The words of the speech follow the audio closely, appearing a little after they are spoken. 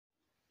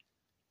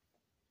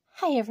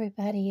Hi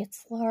everybody,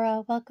 it's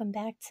Laura. Welcome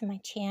back to my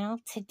channel.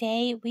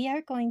 Today we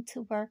are going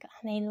to work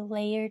on a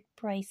layered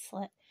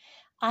bracelet.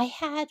 I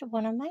had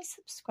one of my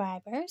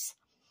subscribers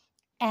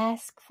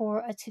ask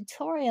for a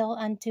tutorial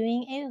on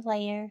doing a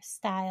layer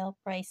style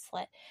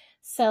bracelet.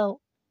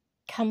 So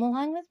come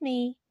along with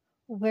me.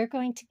 We're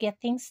going to get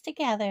things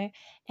together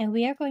and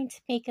we are going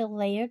to make a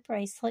layered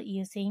bracelet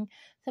using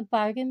the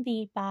bargain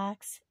bead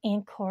box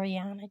and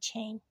Coriana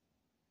chain.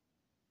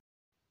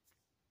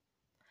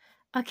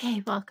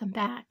 Okay, welcome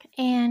back.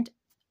 And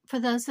for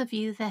those of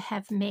you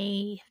that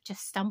may have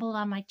just stumbled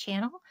on my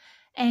channel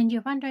and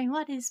you're wondering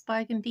what is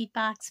Bargain Bead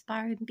Box?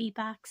 Bargain Bead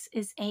Box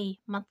is a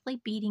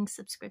monthly beading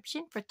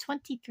subscription for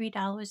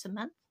 $23 a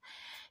month.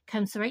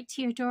 Comes right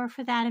to your door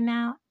for that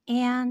amount.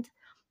 And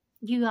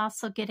you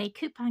also get a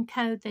coupon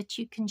code that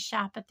you can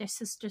shop at their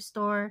sister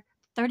store,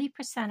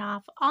 30%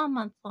 off all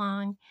month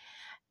long.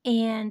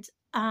 And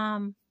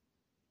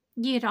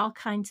you get all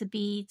kinds of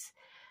beads.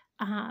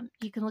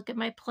 You can look at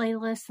my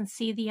playlist and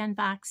see the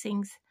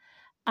unboxings.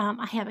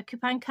 I have a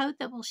coupon code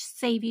that will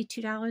save you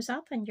 $2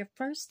 off, and your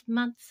first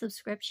month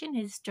subscription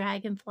is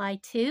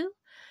Dragonfly 2.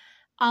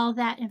 All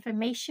that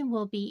information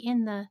will be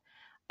in the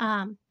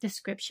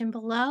description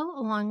below,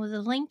 along with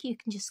a link. You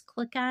can just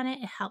click on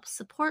it. It helps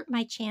support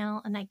my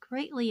channel, and I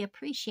greatly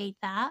appreciate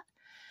that.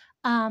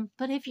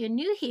 But if you're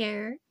new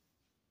here,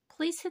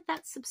 please hit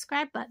that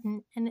subscribe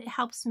button, and it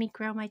helps me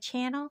grow my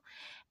channel.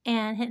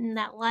 And hitting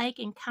that like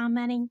and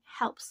commenting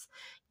helps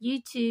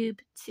YouTube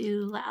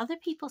to let other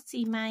people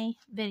see my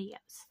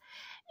videos.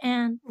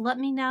 And let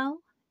me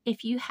know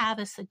if you have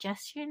a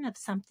suggestion of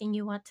something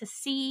you want to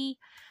see.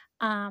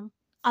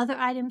 Other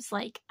items,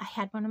 like I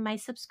had one of my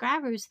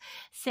subscribers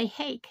say,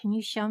 hey, can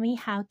you show me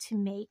how to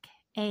make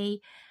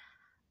a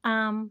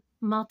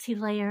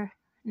multi-layer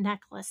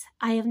necklace?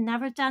 I have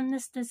never done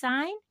this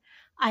design.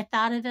 I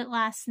thought of it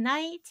last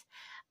night.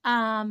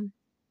 And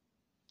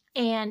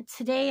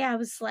today I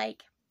was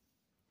like,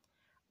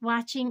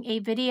 watching a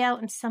video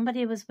and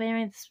somebody was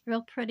wearing this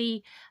real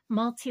pretty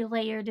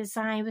multi-layer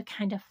design with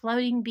kind of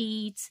floating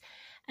beads,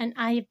 and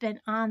I have been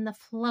on the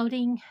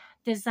floating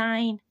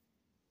design,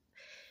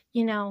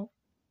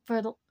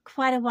 for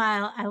quite a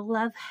while. I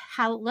love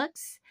how it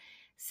looks,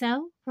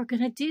 so we're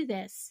gonna do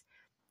this.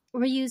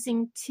 We're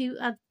using two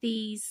of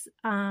these,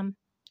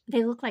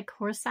 they look like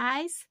horse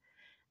eyes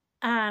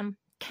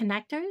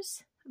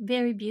connectors,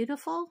 very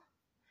beautiful.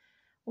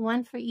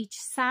 One for each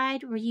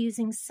side. We're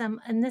using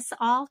some, and this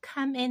all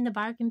come in the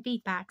bargain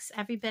bead box,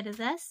 every bit of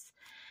this.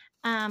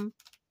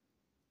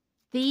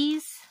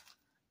 These,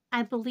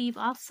 I believe,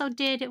 also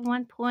did at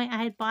one point.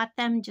 I had bought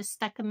them, just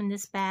stuck them in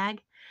this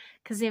bag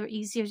because they were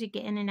easier to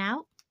get in and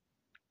out.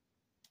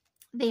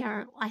 They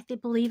are, I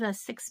believe, a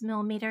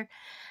 6mm.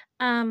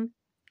 And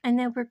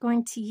then we're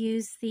going to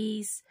use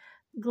these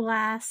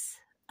glass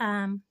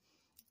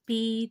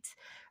beads.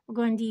 We're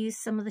going to use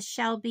some of the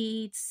shell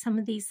beads, some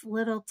of these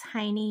little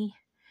tiny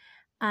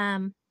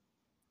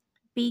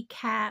bead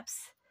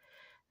caps,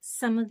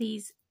 some of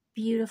these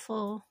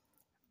beautiful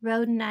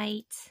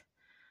rhodonite.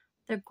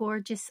 They're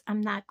gorgeous.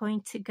 I'm not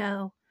going to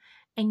go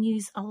and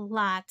use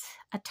a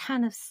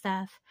ton of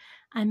stuff.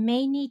 I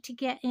may need to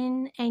get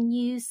in and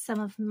use some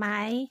of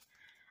my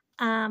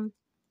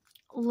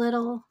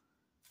little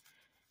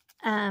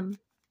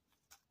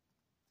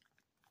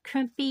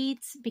crimp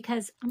beads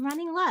because I'm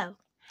running low.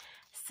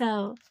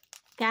 So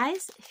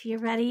guys, if you're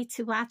ready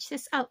to watch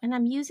this, oh, and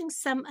I'm using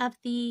some of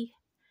the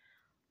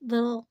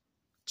little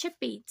chip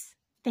beads.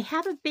 They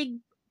have a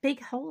big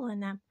hole in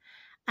them.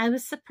 I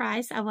was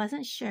surprised. I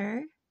wasn't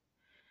sure.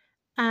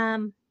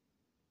 But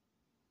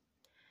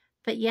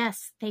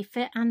yes, they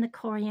fit on the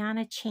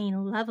Coriana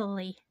chain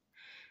lovely.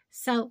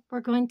 So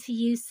we're going to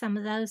use some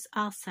of those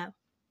also.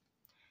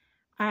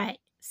 All right,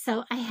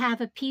 so I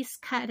have a piece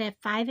cut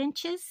at 5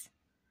 inches,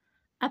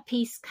 a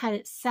piece cut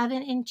at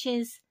 7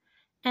 inches,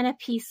 and a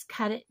piece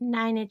cut at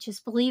 9 inches.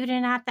 Believe it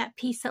or not, that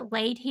piece that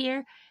laid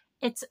here,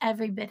 it's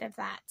every bit of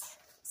that.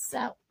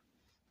 So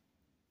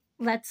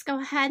let's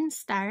go ahead and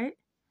start.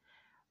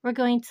 We're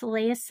going to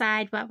lay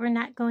aside what we're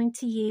not going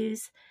to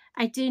use.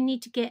 I do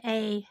need to get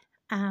a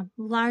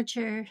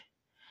larger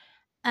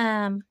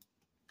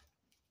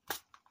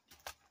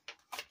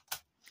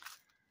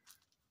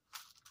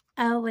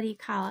what do you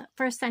call it?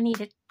 First I need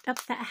it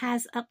up that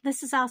has up.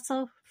 This is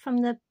also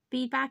from the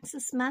bead box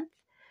this month,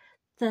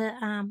 the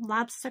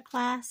lobster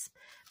clasp,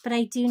 but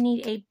I do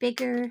need a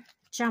bigger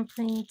jump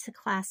ring to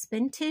clasp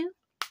into.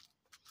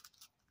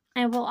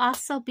 And we'll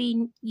also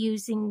be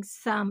using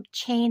some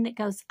chain that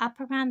goes up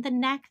around the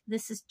neck.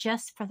 This is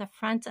just for the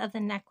front of the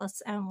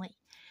necklace only.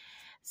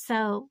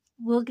 So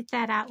we'll get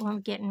that out when we're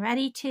getting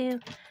ready to.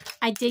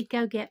 I did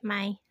go get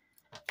my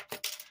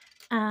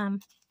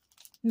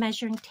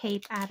measuring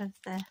tape out of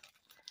the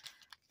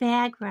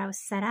bag where I was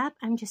set up.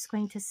 I'm just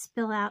going to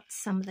spill out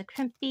some of the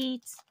crimp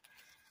beads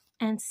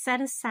and set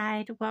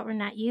aside what we're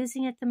not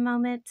using at the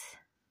moment.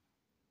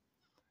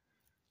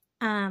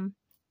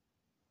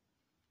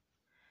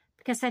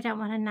 Because I don't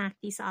want to knock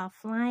these off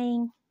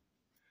flying.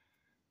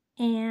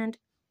 And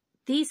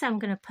these I'm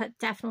going to put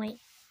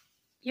definitely,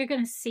 you're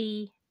going to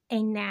see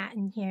a gnat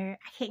in here.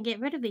 I can't get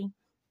rid of him.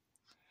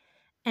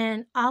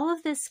 And all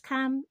of this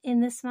come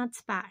in this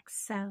month's box.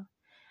 So, and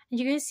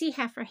you're going to see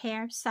half her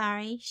hair.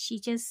 Sorry,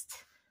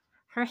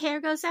 her hair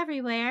goes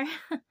everywhere.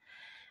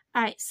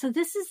 All right, so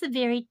this is the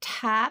very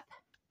top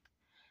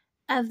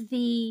of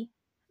the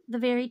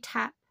very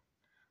top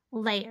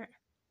layer.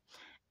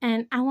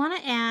 And I want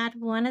to add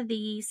one of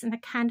these, and I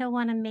kind of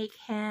want to make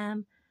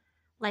him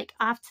like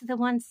off to the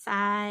one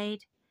side.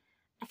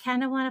 I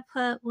kind of want to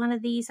put one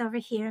of these over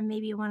here and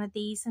maybe one of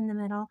these in the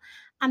middle.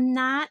 I'm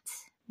not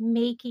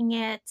making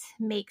it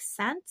make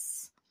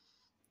sense,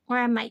 or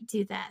I might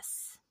do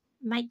this.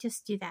 Might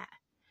just do that.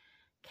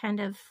 Kind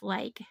of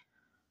like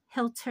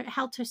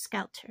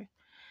helter-skelter.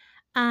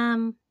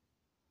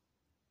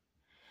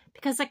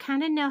 Because I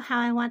kind of know how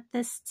I want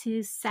this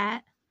to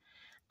set.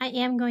 I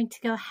am going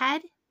to go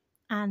ahead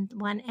on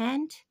one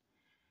end.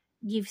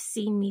 You've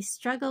seen me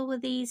struggle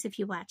with these if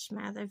you watched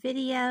my other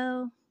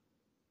video.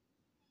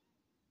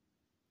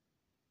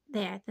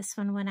 There, this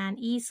one went on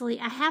easily.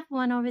 I have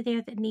one over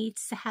there that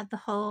needs to have the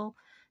hole,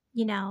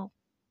 you know,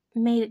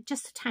 made it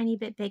just a tiny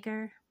bit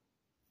bigger.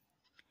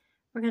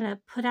 We're going to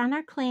put on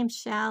our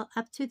clamshell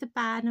up through the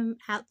bottom,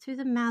 out through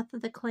the mouth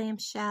of the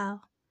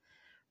clamshell.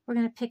 We're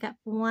going to pick up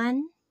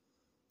one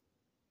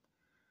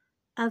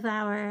of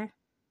our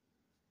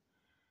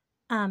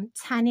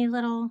tiny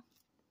little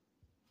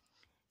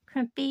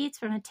crimp beads.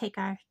 We're going to take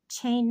our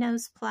chain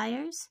nose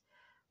pliers.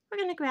 We're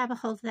going to grab a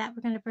hold of that.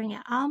 We're going to bring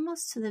it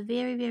almost to the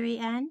very, very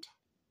end.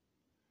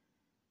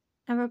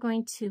 And we're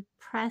going to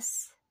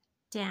press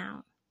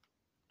down.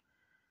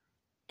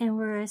 And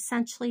we're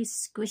essentially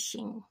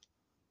squishing.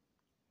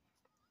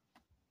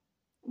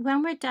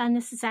 When we're done,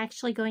 this is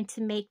actually going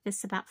to make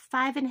this about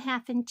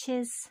 5.5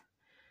 inches.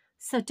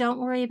 So don't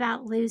worry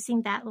about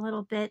losing that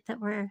little bit that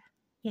we're,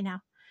 you know,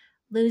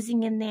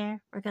 losing in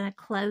there. We're going to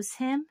close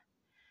him.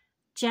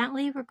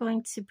 Gently, we're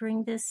going to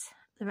bring this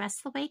the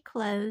rest of the way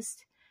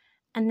closed.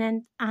 And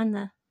then on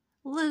the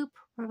loop,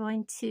 we're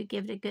going to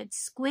give it a good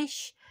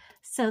squish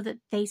so that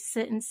they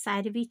sit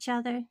inside of each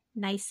other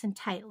nice and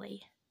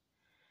tightly.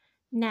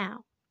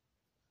 Now,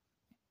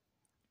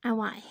 I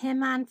want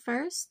him on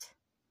first.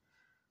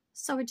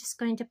 So we're just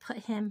going to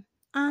put him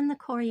on the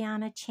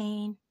Coriana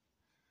chain.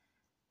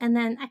 And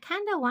then I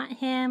kind of want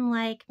him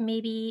like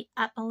maybe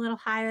up a little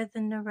higher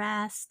than the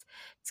rest.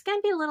 It's going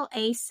to be a little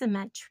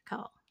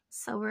asymmetrical.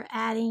 So we're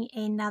adding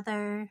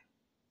another,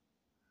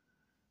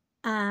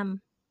 we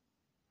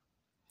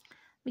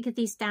get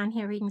these down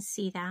here, we can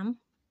see them.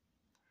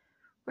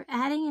 We're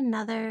adding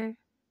another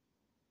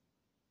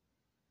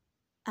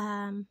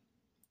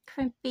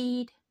crimp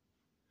bead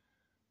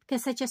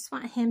because I just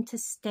want him to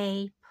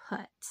stay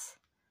put.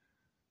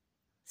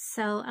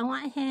 So I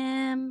want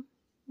him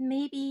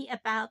maybe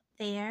about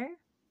there.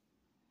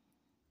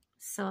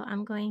 So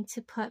I'm going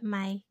to put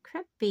my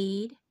crimp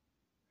bead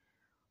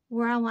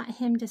where I want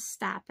him to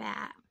stop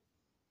at.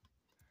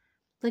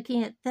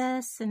 Looking at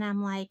this and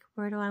I'm like,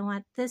 where do I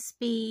want this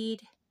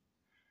bead?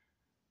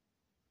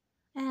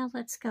 And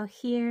let's go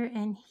here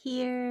and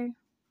here.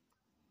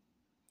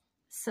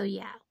 So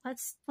yeah,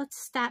 let's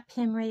stop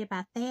him right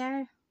about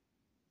there.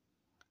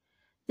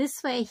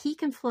 This way he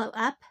can float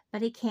up,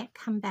 but he can't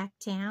come back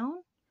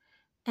down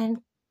and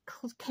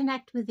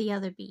connect with the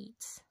other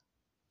beads.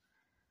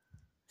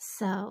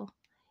 So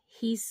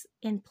he's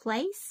in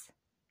place.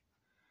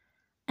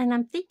 And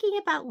I'm thinking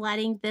about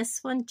letting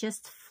this one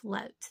just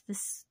float,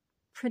 this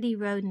pretty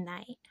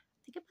rhodonite.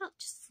 Think about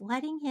just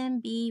letting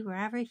him be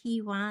wherever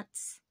he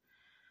wants,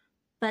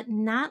 but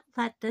not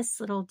let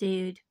this little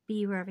dude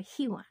be wherever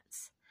he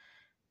wants.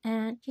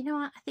 And you know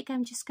what? I think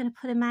I'm just going to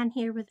put him on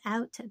here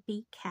without a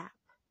bead cap.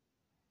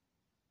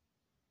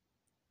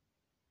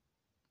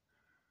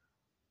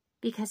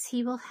 Because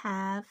he will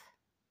have,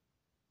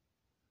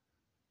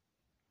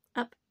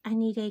 I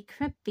need a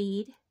crimp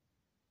bead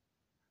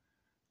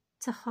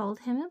to hold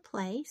him in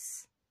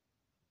place.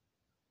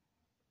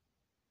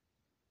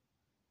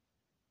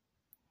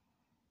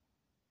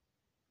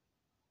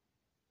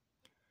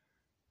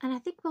 And I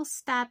think we'll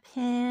stop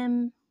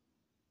him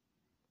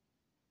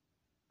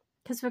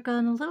because we're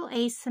going a little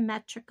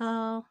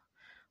asymmetrical.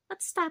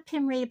 Let's stop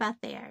him right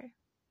about there.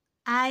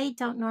 I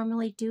don't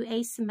normally do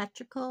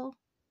asymmetrical,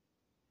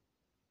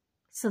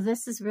 so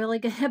this is really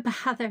going to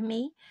bother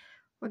me.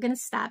 We're going to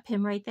stop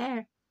him right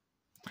there.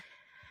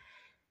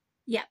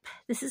 Yep,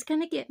 this is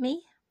going to get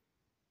me,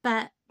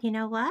 but you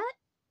know what?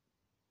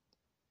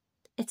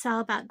 It's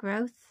all about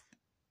growth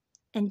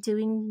and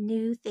doing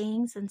new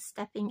things and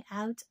stepping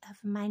out of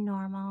my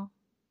normal.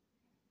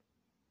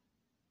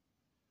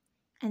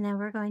 And then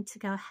we're going to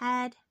go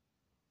ahead,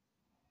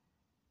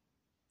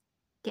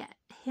 get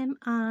him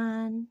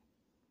on,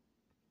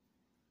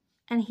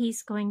 and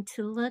he's going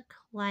to look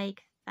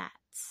like that.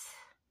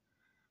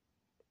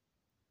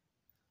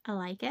 I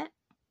like it.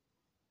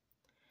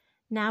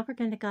 Now we're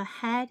going to go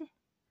ahead,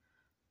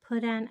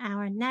 put on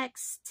our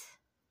next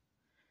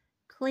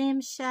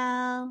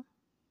clamshell.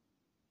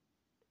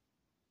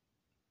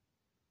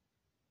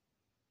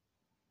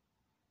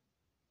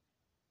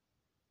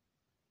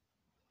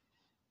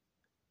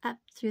 up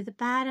through the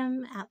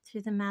bottom, out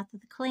through the mouth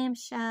of the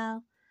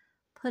clamshell,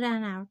 put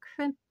on our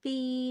crimp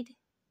bead,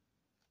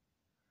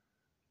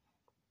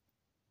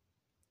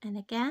 and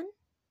again,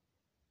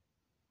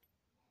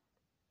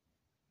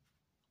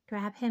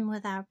 grab him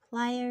with our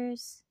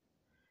pliers,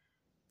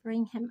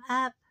 bring him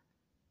up,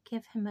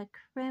 give him a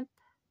crimp.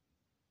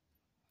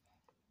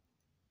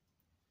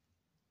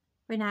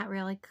 We're not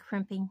really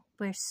crimping,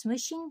 we're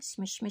smooshing,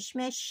 smush, smush,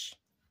 smush.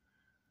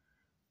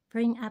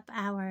 Bring up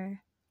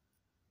our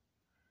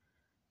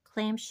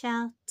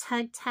clamshell,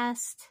 tug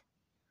test,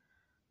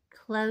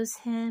 close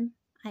him.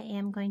 I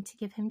am going to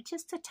give him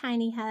just a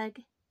tiny hug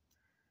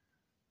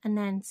and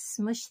then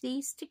smush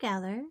these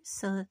together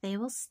so that they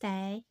will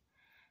stay.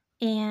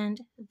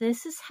 And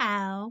this is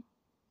how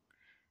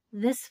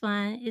this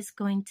one is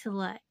going to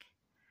look.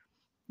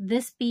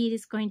 This bead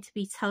is going to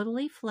be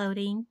totally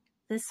floating.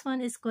 This one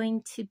is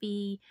going to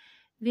be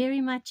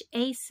very much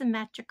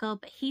asymmetrical,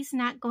 but he's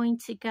not going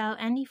to go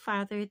any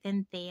farther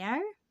than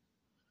there.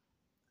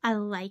 I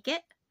like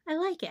it. I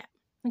like it.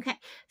 Okay,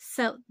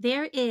 so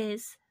there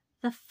is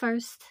the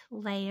first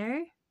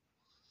layer.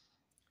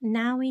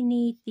 Now we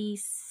need the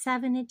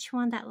 7-inch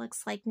one that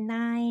looks like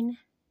 9.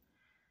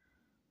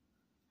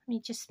 Let me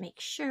just make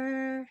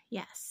sure.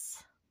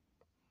 Yes.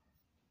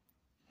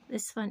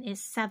 This one is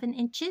 7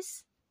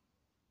 inches.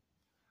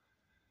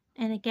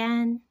 And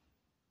again,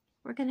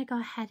 we're going to go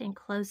ahead and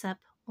close up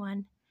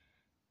one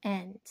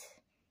end.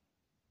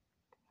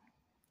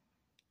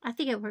 I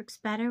think it works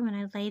better when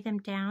I lay them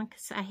down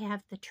because I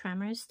have the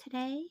tremors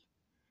today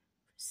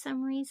for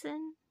some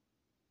reason.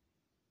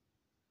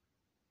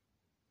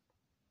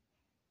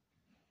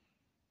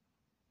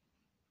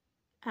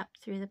 Up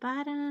through the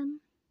bottom.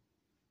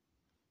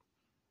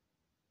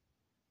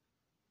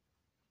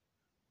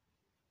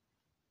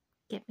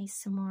 Get me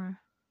some more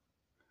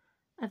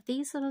of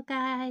these little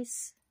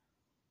guys.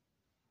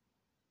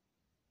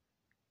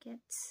 Get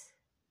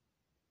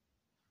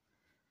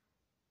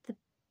the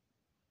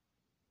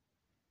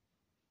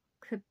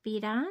crib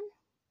bead on.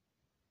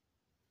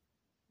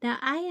 Now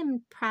I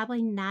am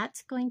probably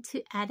not going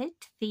to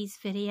edit these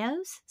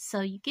videos,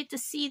 so you get to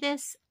see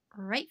this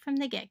right from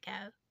the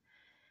get-go.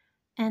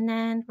 And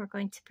then we're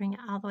going to bring it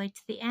all the way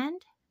to the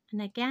end,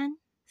 and again,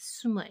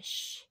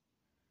 smush.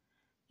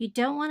 You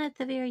don't want it at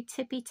the very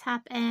tippy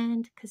top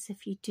end, because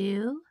if you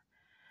do,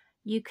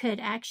 you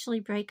could actually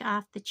break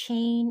off the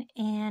chain,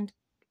 and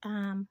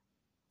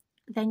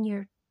then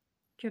your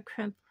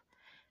crimp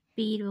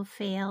bead will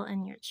fail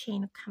and your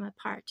chain will come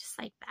apart just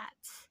like that.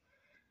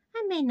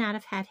 I may not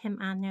have had him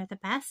on there the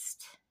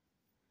best.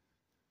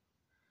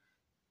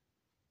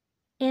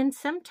 And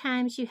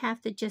sometimes you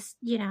have to just,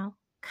 you know,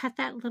 cut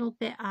that little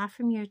bit off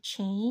from your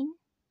chain,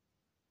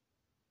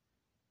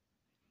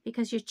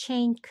 because your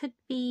chain could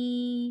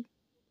be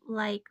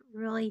like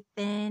really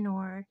thin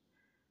or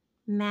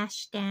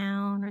mashed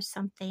down or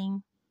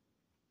something,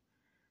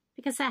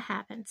 because that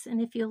happens.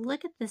 And if you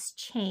look at this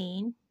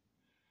chain,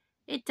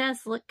 it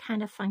does look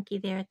kind of funky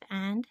there at the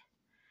end.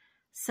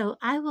 So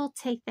I will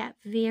take that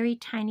very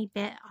tiny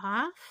bit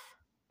off,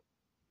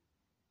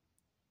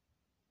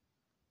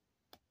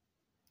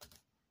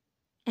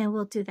 and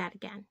we'll do that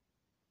again.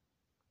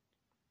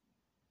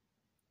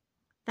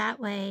 That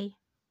way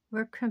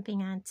we're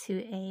crimping onto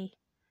a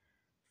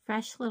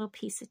fresh little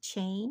piece of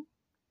chain.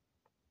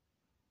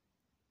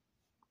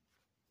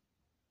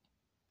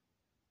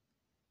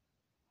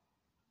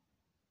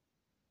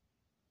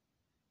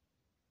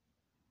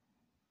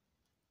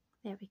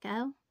 There we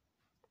go.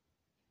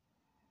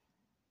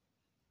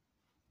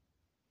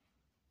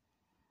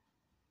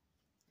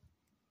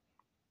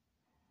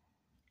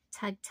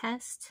 Tug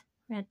test.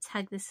 We're going to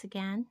tug this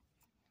again.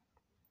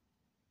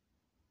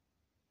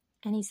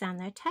 And he's on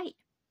there tight.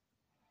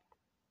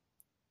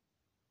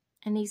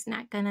 And he's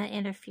not going to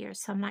interfere,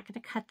 so I'm not going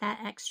to cut that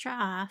extra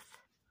off.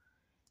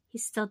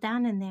 He's still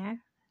down in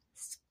there.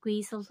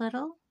 Squeeze a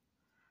little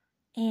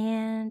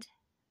and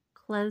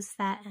close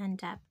that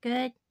end up.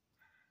 Good.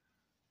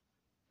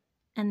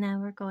 And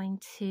then we're going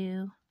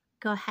to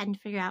go ahead and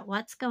figure out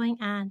what's going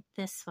on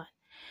this one.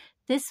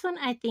 This one,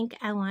 I think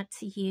I want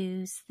to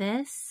use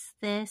this,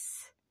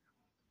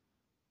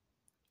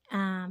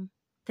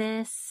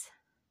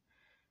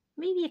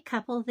 maybe a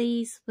couple of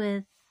these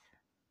with,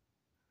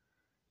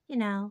 you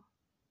know,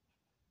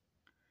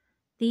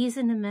 these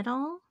in the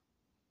middle.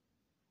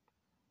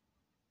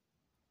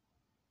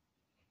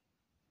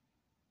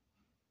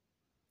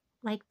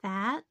 Like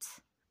that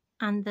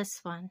on this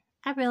one.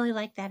 I really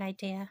like that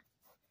idea.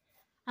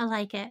 I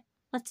like it.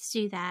 Let's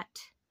do that.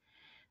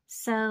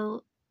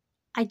 So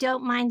I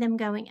don't mind them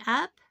going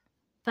up,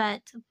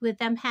 but with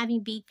them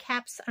having bead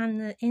caps on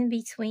the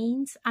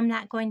in-betweens, I'm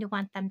not going to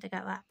want them to go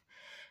up.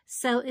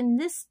 So in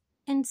this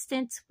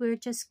instance, we're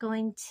just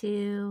going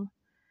to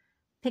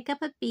pick up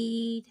a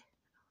bead,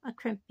 a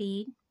crimp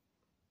bead.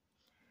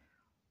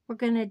 We're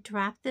going to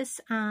drop this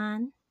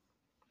on.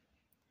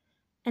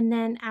 And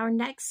then our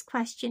next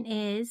question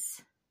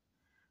is,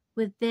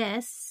 with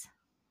this,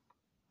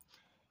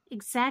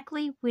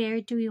 exactly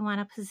where do we want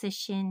to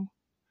position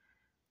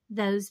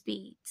those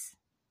beads?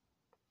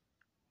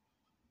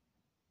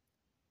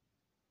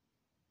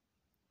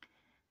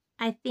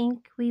 I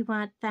think we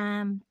want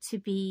them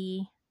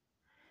to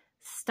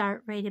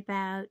start right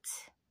about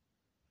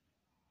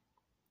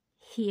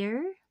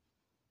here.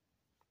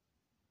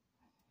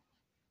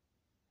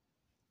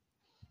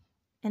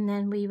 And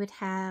then we would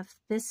have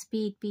this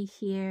bead be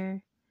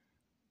here,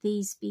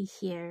 these be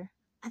here.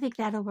 I think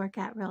that'll work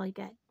out really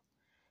good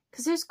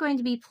because there's going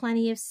to be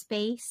plenty of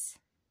space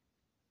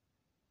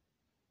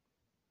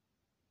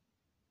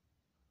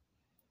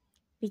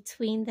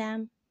between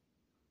them.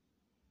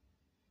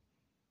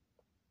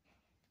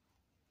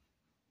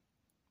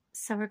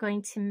 So we're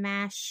going to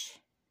mash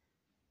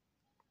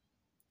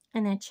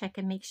and then check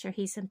and make sure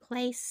he's in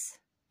place,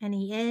 and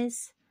he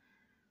is.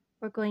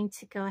 We're going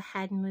to go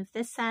ahead and move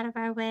this out of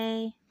our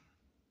way,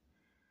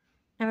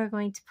 and we're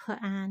going to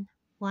put on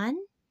 1,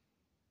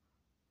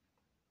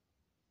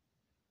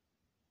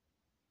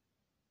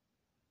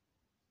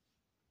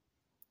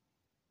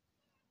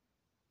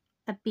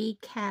 a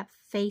bead cap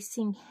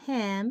facing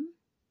him,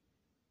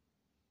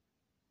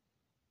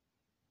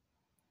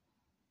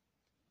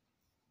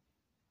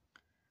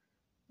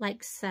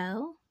 like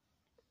so.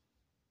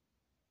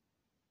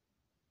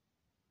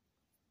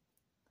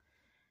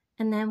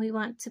 And then we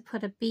want to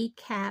put a bead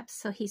cap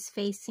so he's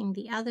facing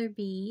the other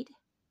bead.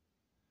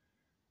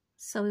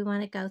 So we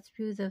want to go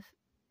through the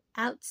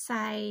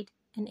outside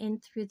and in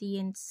through the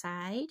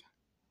inside,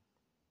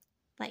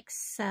 like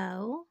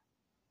so.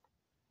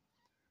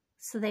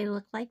 So they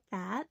look like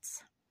that.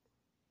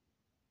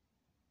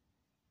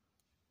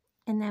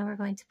 And then we're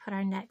going to put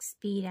our next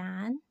bead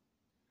on.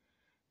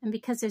 And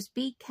because there's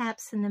bead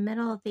caps in the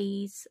middle of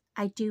these,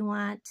 I do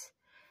want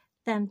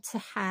them to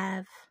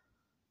have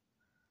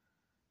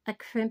a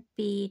crimp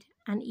bead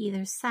on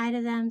either side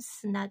of them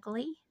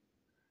snugly.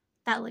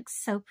 That looks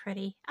so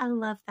pretty. I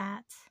love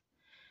that.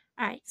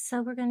 All right,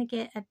 so we're going to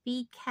get a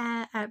bead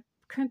cap, a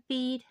crimp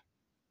bead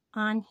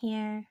on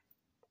here.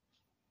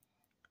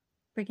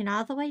 Bring it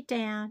all the way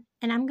down,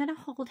 and I'm going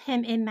to hold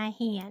him in my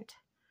hand,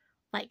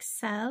 like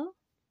so.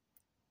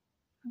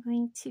 I'm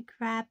going to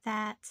grab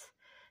that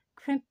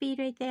crimp bead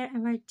right there,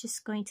 and we're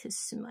just going to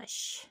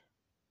smush.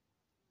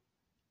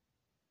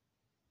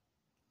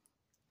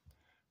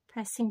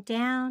 Pressing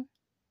down,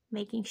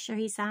 making sure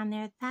he's on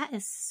there. That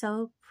is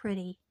so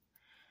pretty.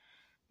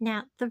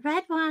 Now, the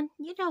red one,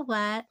 you know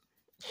what?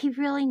 He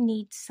really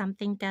needs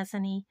something,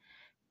 doesn't he?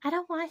 I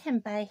don't want him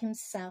by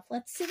himself.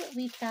 Let's see what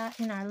we've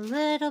got in our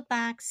little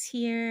box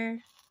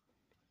here.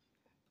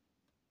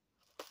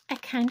 I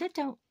kind of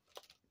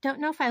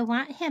don't know if I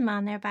want him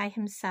on there by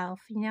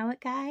himself. You know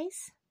what,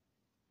 guys?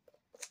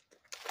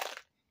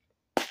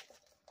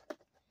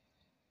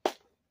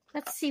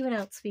 Let's see what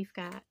else we've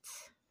got.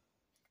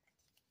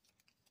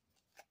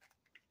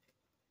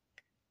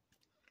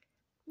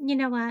 You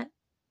know what?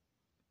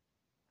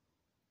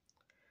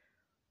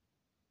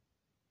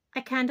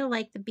 I kind of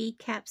like the bead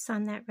caps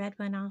on that red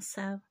one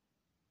also.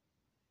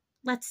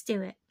 Let's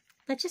do it.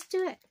 Let's just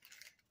do it.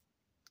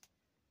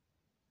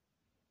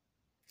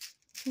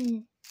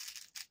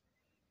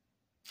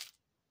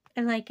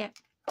 I like it.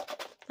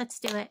 Let's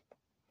do it.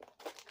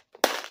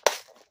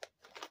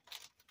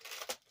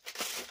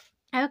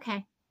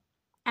 Okay.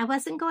 I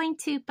wasn't going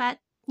to, but,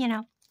 you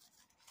know,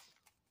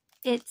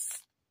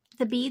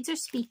 the beads are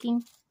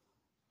speaking.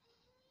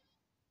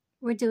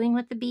 We're doing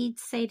what the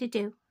beads say to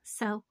do.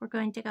 So we're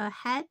going to go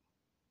ahead.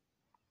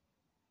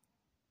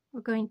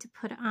 We're going to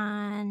put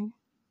on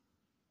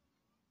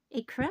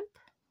a crimp.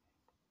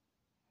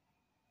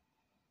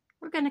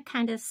 We're going to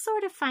kind of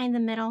sort of find the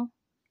middle.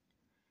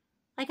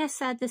 Like I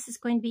said, this is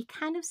going to be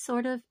kind of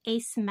sort of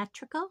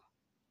asymmetrical.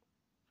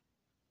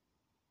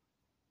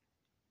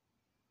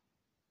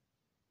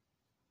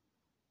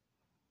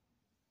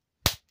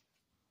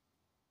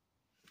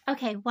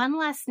 Okay, one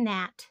last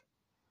gnat.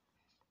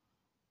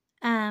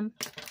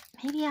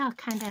 Maybe I'll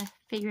kind of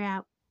figure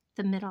out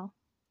the middle.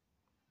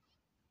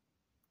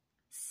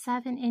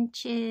 7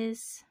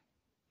 inches,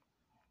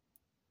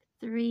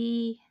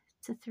 3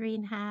 to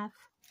 3.5.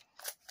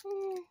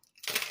 We'll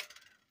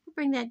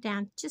bring that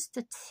down just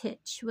a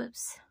titch.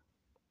 Whoops.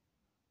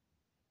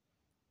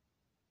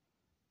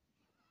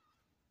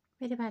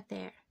 Right about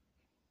there.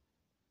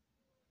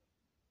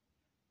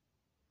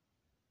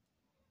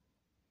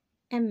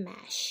 And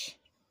mash.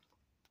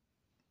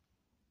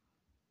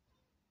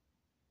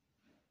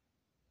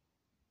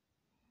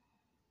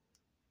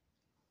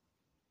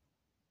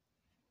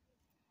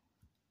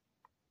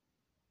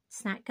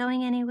 It's not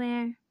going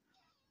anywhere.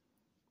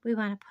 We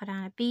want to put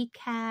on a bead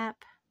cap.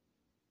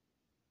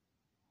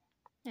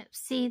 Yep,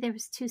 see, there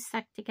was 2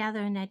 stuck together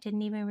and I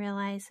didn't even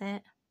realize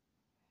it.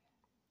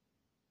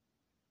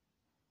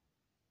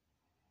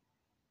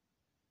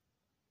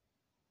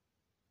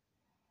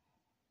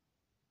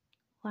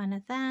 One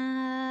of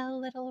the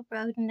little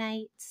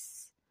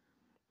rhodonites,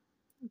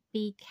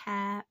 bead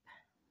cap.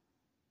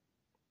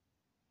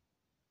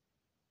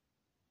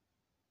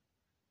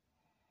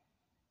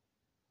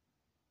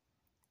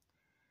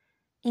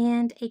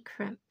 And a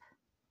crimp.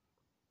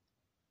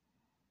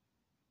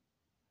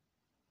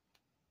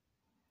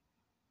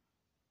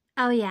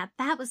 Oh yeah,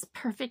 that was a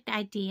perfect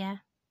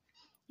idea.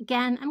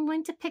 Again, I'm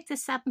going to pick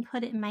this up and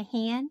put it in my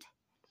hand.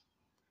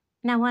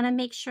 And I want to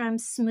make sure I'm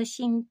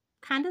smushing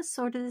kind of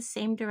sort of the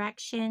same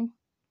direction.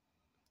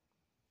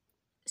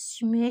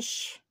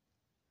 Smush,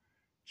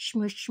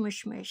 smush,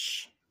 smush,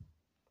 smush.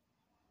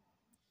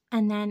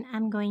 And then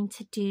I'm going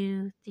to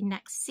do the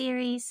next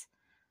series.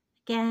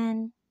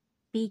 Again,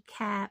 bead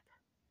cap.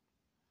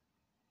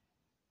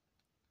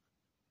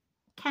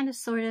 Kind of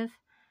sort of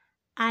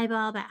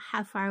eyeball about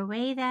how far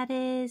away that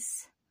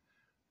is.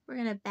 We're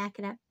going to back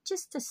it up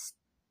just a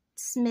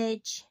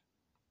smidge.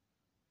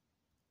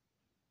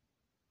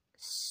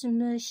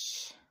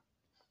 Smush.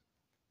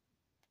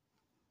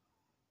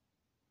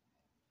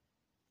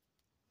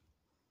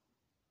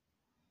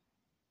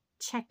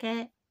 Check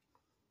it.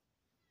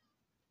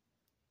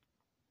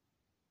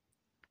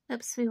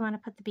 Oops, we want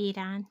to put the bead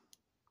on.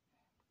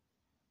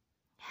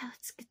 Yeah,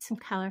 let's get some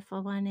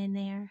colorful one in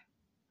there.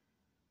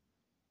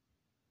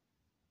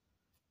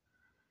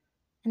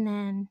 And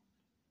then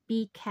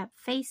bead cap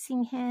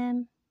facing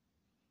him.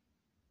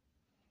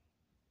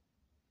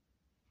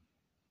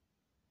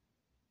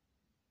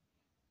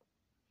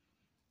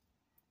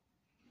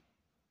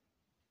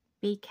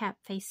 Bead cap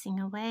facing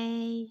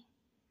away.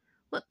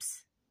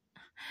 Whoops.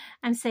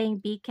 I'm saying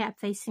bead cap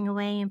facing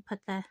away and put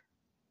the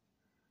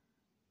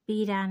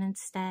bead on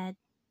instead.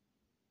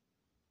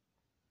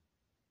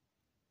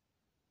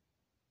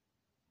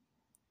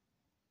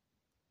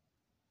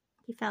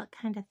 He felt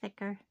kind of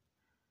thicker.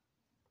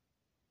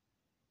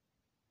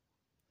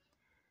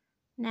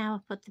 Now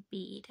I'll put the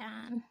bead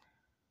on.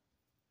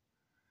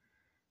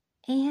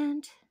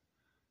 And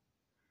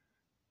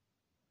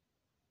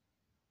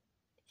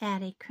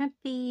add a crimp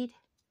bead.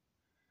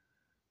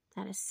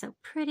 That is so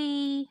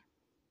pretty.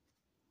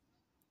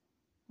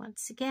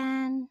 Once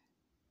again.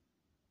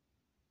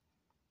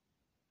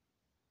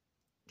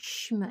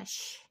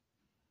 Smush.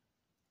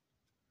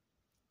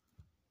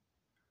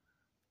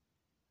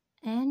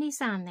 And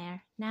he's on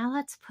there. Now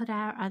let's put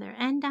our other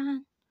end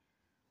on.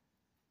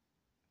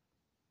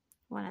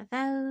 One of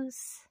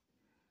those.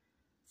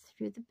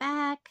 Through the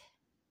back.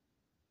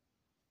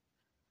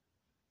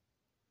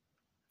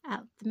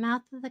 Out the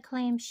mouth of the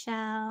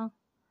clamshell.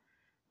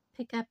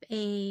 Pick up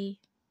a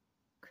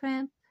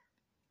crimp.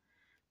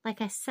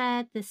 Like I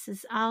said, this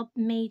is all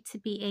made to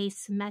be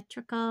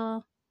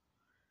asymmetrical.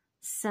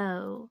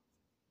 So,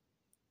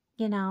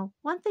 you know,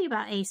 one thing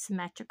about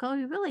asymmetrical,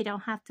 you really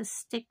don't have to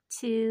stick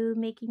to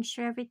making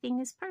sure everything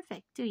is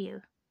perfect, do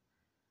you?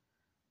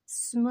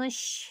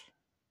 Smush.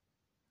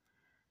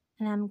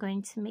 And I'm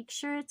going to make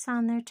sure it's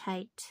on there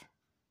tight.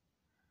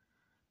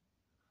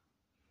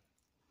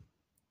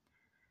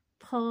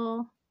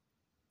 Pull.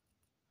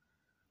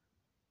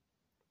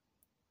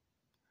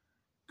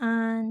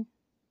 On.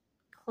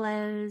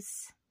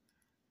 Close.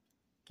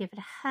 Give it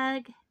a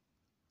hug.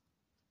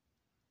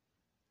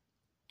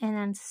 And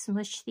then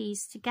smush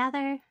these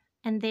together.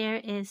 And there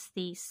is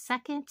the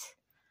second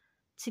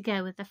to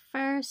go with the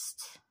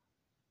first.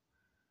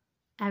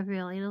 I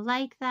really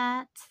like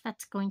that.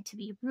 That's going to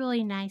be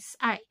really nice.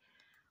 All right,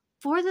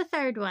 for the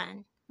third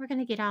one, we're going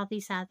to get all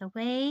these out of the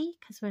way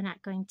because we're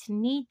not going to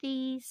need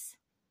these.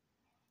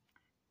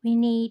 We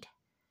need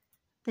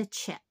the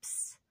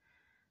chips.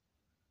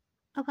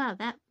 Oh wow,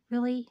 that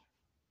really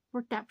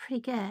worked out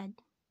pretty good.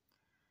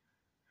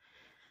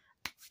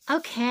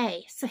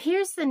 Okay, so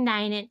here's the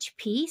 9-inch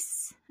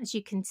piece. As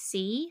you can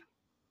see,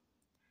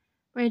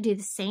 we're going to do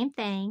the same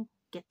thing.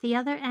 Get the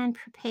other end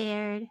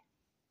prepared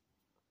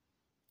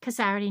because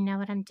I already know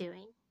what I'm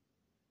doing.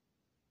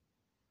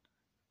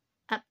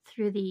 Up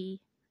through the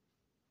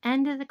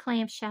end of the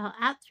clamshell,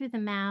 out through the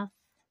mouth,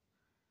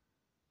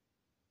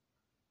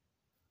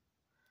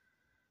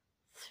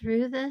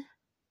 through the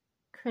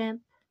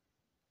crimp,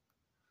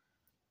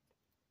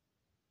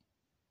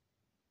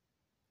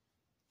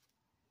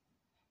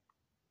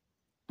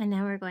 and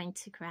now we're going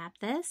to grab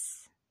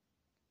this,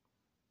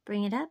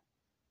 bring it up,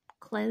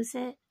 close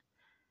it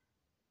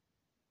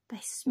by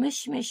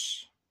smush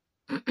smush.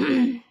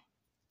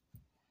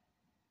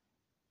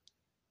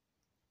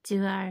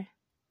 Do our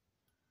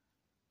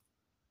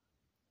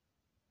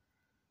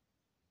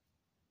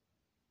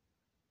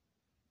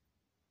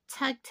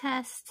tug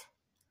test.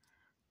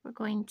 We're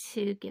going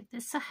to give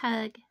this a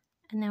hug,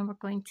 and then we're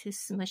going to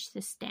smush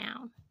this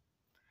down.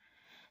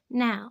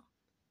 Now,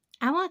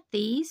 I want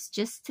these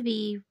just to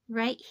be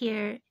right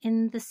here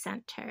in the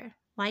center,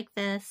 like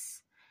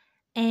this,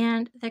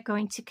 and they're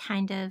going to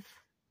kind of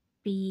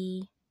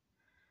be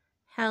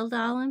held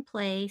all in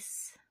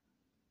place.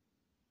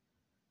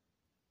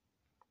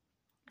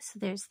 So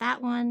there's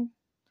that one,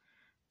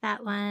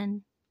 that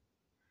one,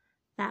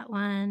 that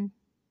one,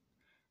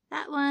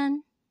 that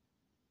one,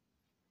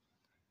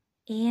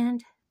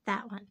 and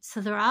that one.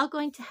 So they're all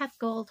going to have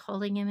gold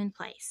holding them in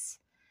place.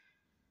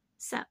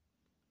 So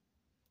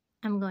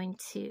I'm going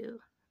to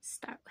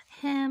start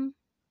with him.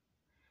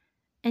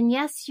 And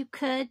yes, you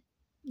could,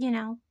 you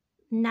know,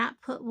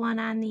 not put one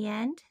on the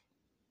end.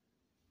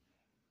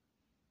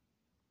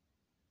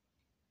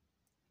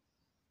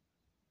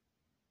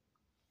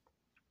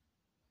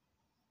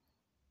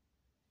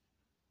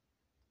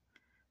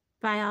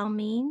 By all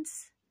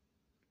means,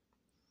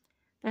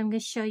 But I'm going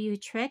to show you a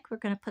trick. We're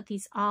going to put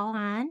these all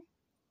on,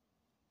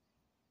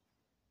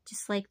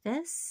 just like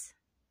this.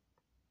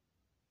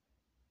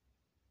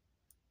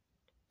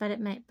 But it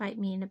might bite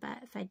me in the butt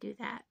if I do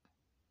that.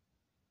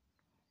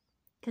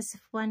 Because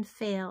if one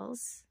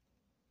fails,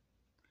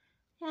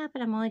 yeah,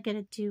 but I'm only going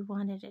to do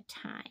one at a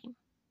time.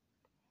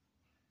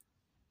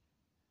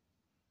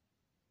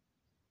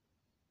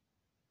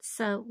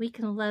 So we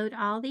can load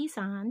all these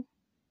on,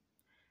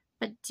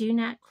 but do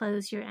not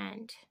close your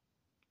end.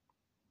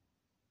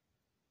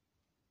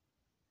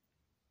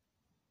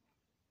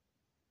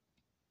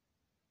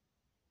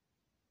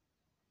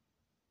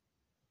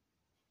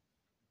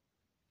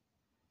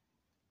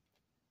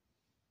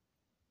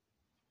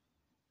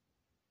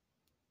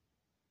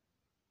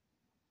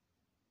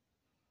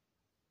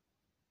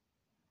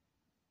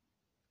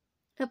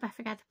 Oop, I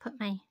forgot to put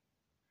my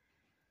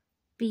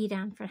bead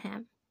on for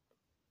him.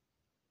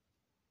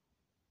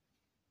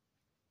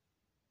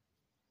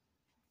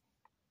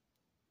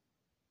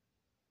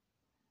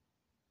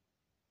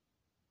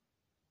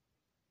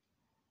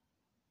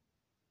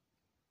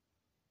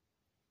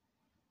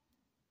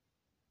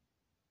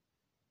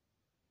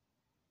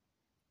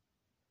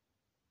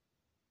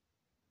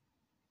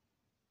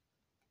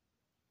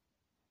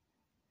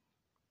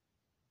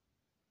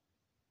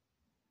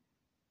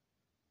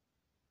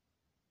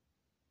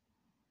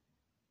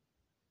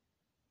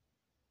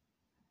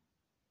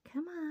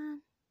 Come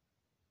on.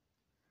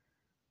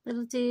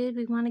 Little dude,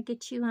 we want to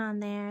get you on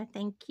there.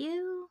 Thank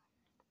you.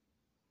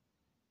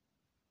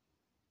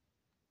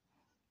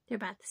 They're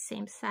about the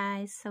same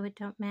size, so it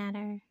don't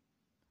matter.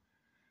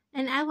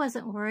 And I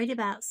wasn't worried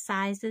about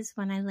sizes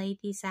when I laid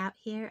these out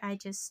here. I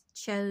just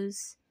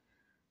chose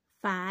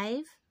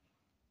 5.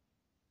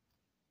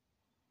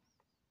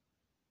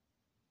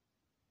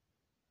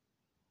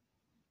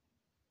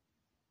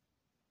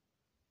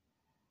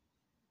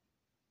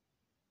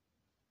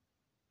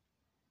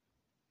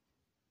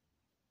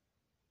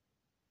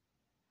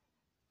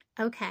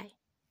 Okay,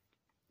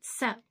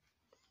 so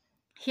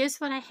here's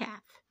what I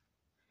have.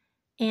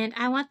 And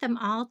I want them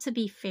all to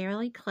be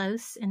fairly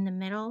close in the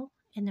middle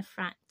and the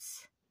front.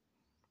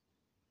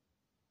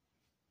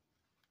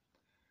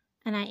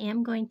 And I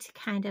am going to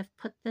kind of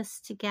put this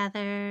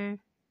together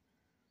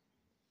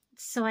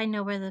so I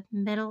know where the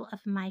middle of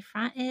my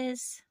front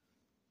is.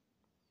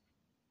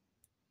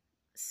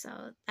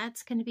 So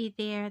that's going to be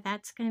there,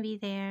 that's going to be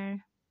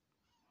there.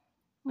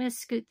 I'm going to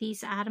scoot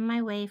these out of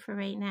my way for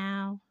right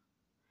now.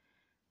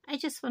 I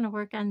just want to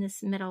work on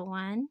this middle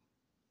one.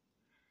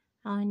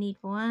 I only need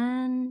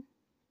 1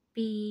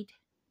 bead.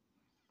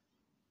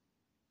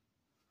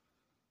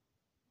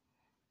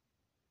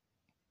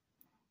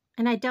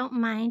 And I don't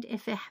mind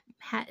if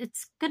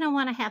it's going to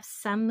want to have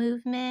some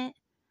movement,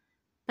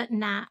 but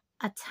not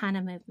a ton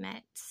of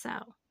movement. So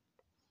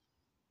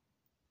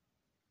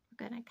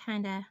we're going to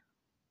kind of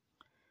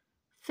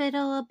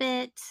fiddle a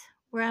bit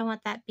where I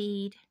want that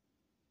bead.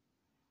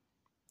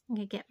 I'm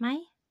going to get my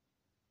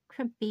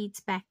crimp beads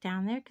back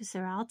down there because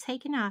they're all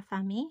taken off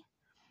on me.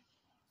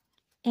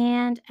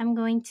 And I'm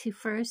going to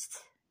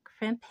first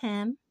crimp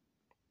him,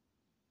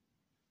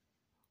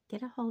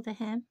 get a hold of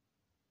him,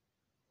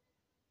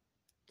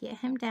 get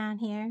him down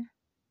here,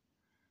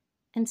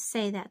 and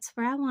say that's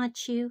where I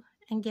want you,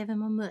 and give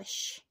him a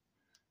mush.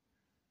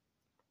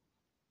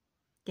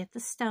 Get the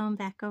stone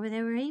back over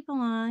there where he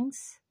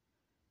belongs.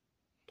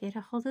 Get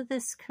a hold of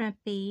this crimp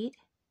bead.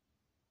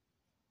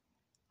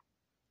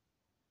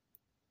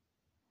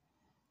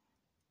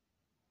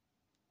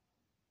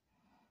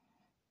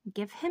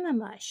 Give him a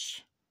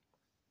mush.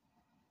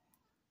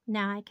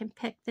 Now I can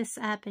pick this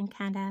up and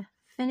kind of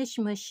finish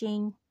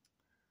mushing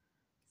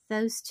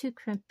those 2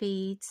 crimp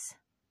beads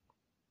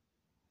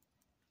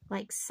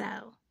like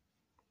so.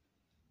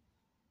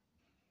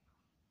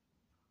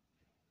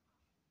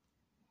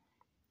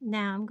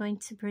 Now I'm going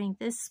to bring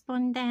this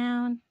one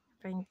down,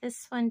 bring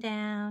this one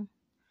down,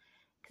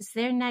 because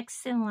they're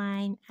next in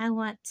line. I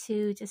want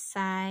to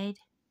decide,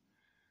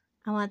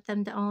 I want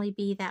them to only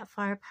be that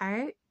far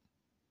apart,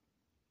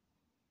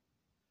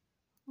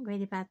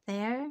 right about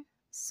there.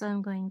 So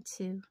I'm going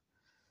to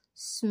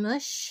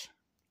smush,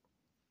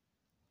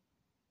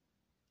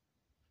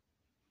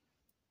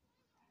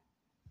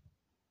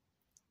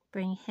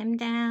 bring him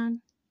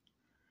down,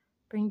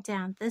 bring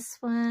down this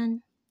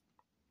one.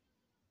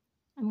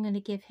 I'm going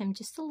to give him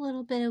just a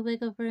little bit of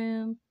wiggle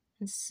room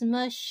and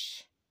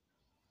smush.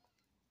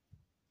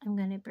 I'm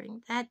going to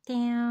bring that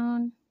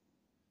down.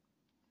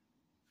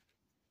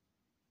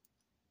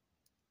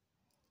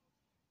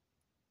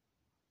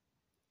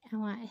 I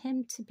want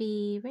him to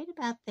be right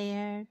about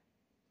there.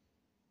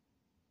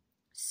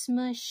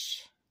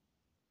 Smush.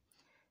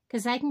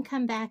 Because I can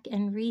come back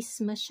and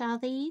re-smush all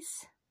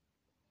these.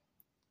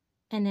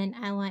 And then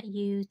I want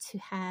you to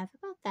have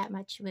about that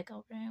much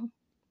wiggle room.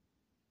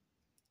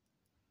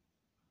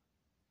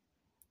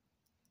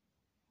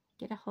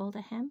 Get a hold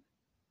of him.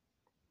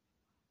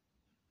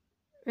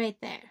 Right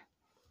there.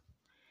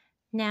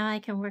 Now I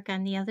can work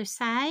on the other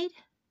side.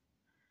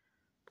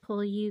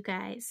 Pull you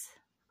guys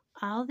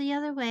all the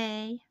other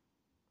way.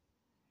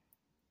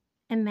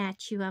 and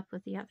match you up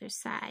with the other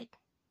side.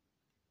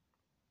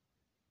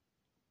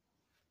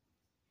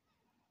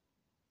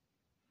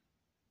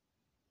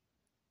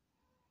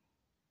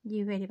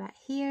 You ready about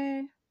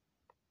here?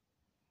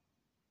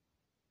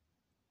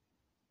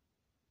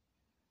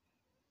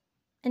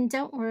 And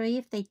don't worry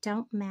if they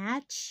don't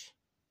match.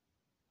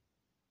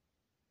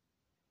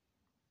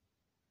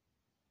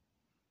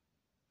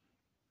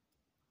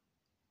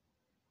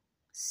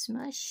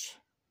 Smush.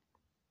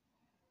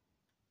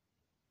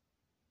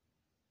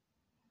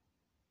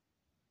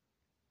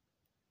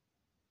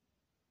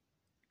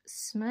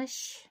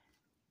 Smush.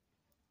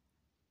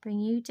 Bring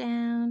you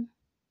down.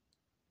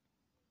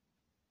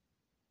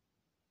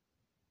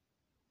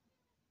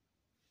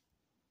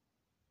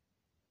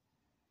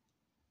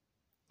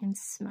 And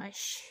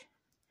smush.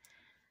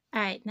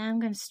 All right, now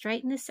I'm going to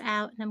straighten this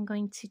out and I'm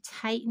going to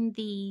tighten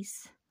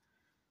these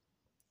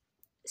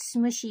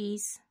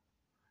smushies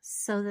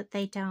so that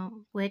they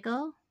don't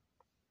wiggle.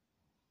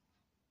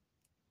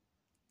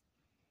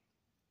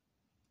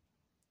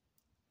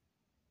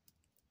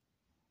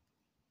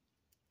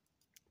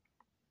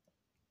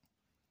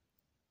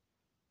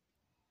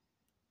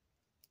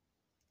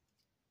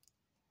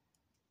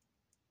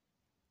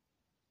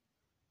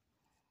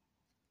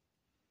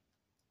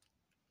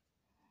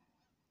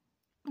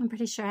 I'm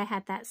pretty sure I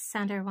had that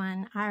center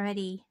one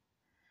already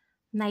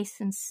nice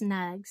and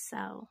snug,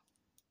 so.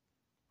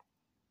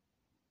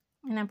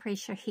 And I'm pretty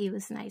sure he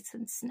was nice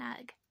and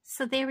snug.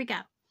 So there we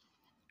go.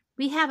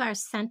 We have our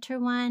center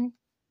one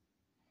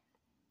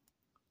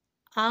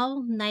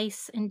all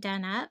nice and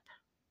done up.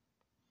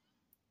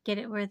 Get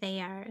it where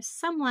they are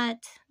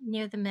somewhat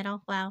near the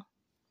middle. Well,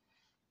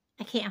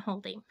 I can't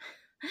hold him.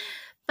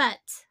 But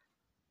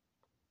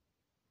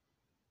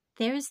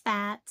there's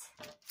that.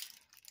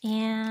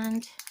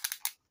 And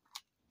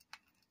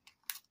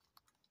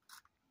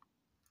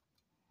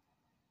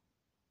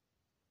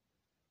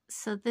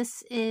so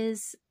this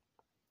is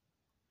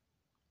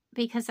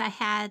because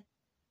I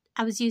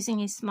was using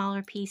a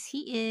smaller piece.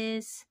 He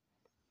is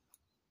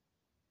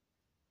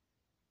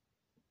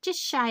just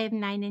shy of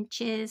 9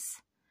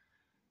 inches.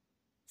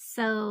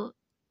 So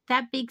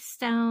that big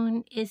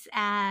stone is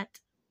at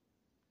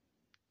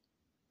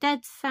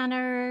dead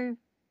center,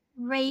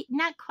 right,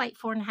 not quite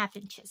 4.5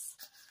 inches.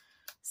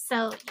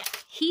 So yeah,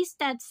 he's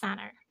dead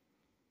center.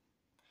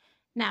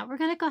 Now we're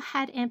going to go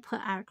ahead and put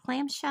our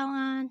clamshell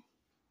on.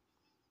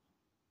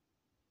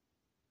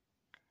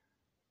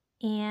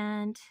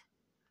 And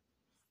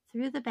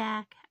through the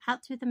back,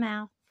 out through the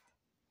mouth.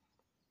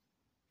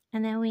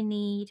 And then we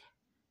need,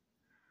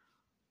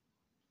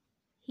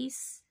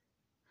 he's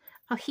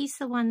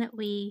the one that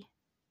we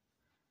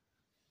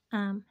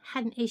had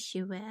an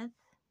issue with.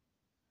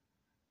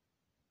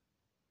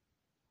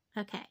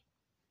 Okay,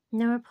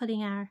 now we're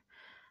putting our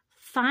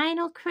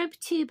final crimp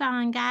tube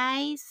on,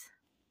 guys.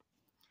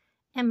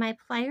 And my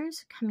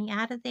pliers are coming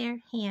out of their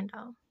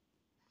handle.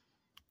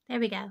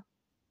 There we go.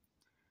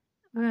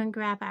 We're going to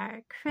grab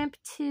our crimp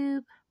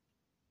tube,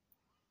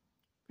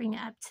 bring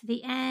it up to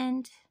the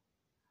end,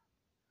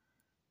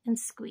 and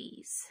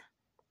squeeze.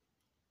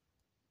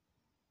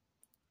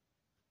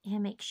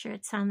 And make sure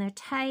it's on there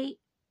tight.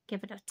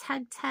 Give it a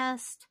tug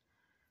test.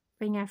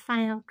 Bring our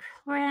final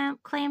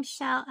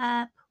clamshell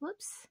up.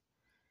 Whoops.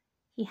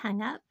 He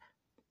hung up.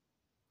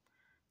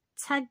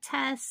 Tug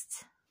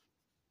test.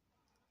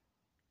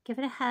 Give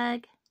it a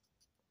hug.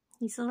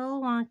 He's a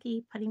little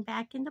wonky. Put him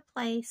back into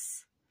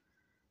place.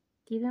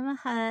 Give him a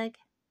hug.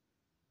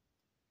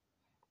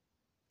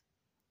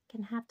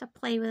 Gonna have to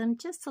play with him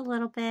just a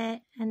little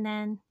bit and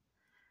then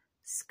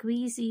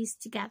squeeze these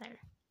together.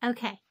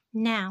 Okay,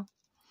 now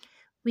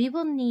we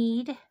will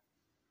need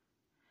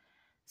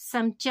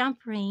some jump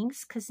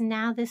rings because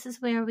now this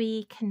is where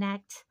we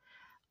connect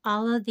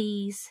all of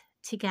these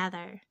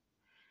together.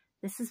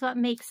 This is what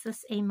makes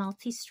this a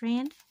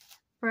multi-strand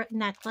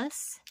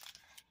necklace.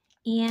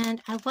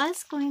 And I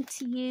was going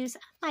to use,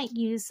 I might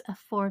use a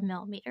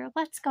 4mm.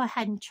 Let's go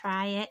ahead and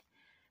try it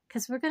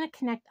because we're going to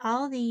connect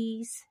all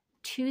these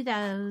to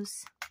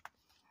those.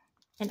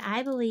 And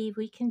I believe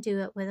we can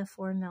do it with a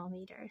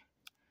 4mm.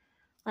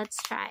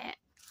 Let's try it.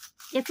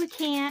 If we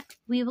can't,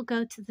 we will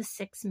go to the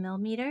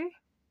 6mm.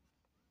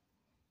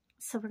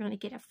 So we're going to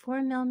get a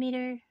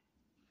 4mm.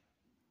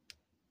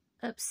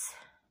 Oops.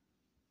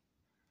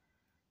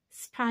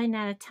 It's probably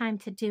not a time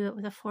to do it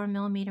with a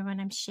 4mm when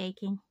I'm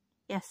shaking.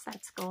 Yes,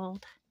 that's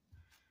gold.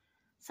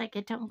 It's like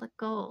it don't look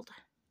gold.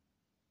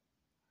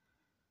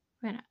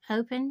 We're going to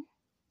open.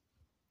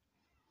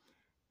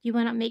 You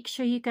want to make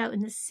sure you go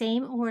in the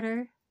same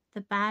order. The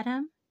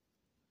bottom,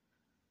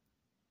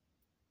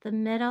 the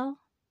middle,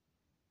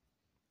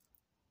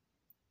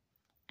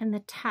 and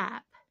the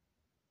top.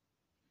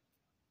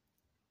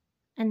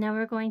 And then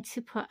we're going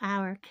to put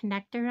our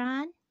connector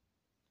on.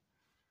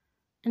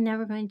 And then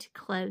we're going to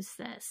close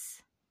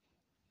this.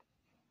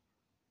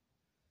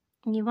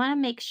 And you want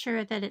to make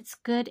sure that it's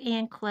good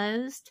and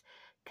closed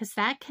because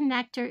that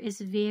connector is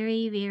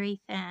very,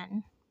 very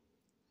thin.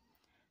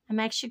 I'm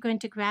actually going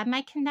to grab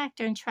my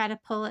connector and try to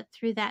pull it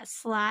through that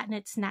slot and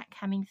it's not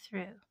coming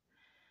through.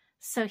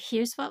 So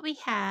here's what we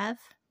have.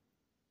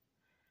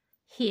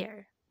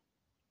 here.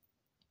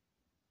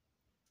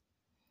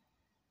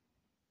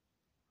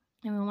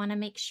 And we want to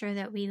make sure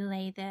that we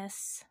lay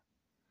this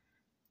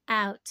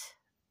out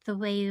the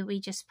way that we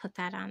just put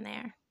that on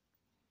there.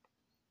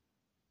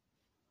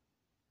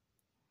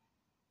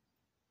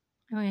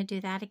 And we're going to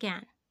do that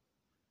again.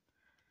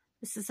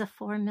 This is a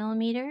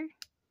 4mm.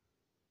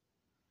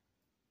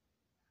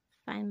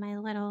 Find my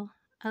little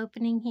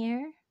opening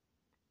here.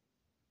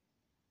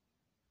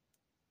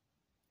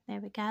 There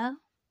we go.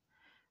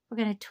 We're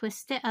going to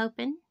twist it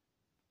open.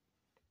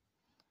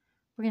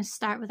 We're going to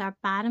start with our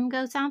bottom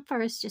goes on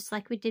first, just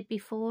like we did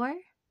before.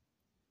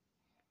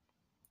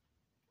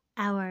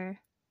 Our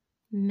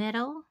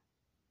middle.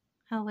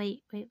 Oh,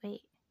 wait. Am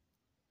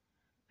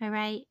I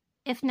right?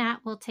 If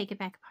not, we'll take it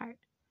back apart.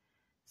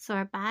 So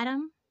our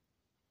bottom,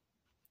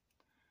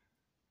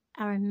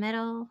 our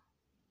middle,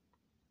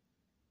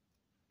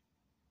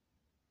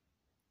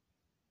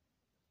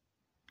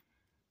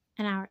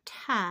 and our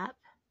top,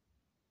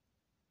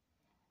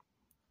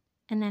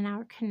 and then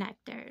our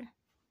connector.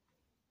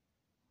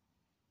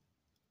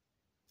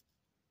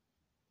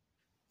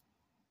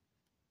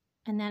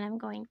 And then I'm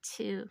going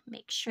to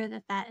make sure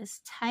that that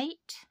is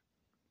tight.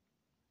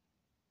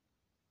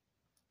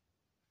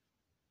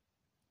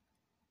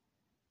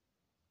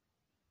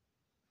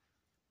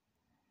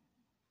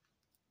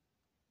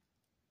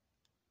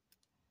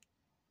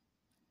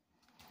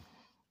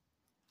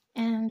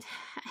 And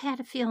I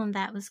had a feeling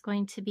that was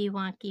going to be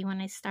wonky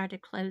when I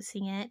started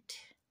closing it,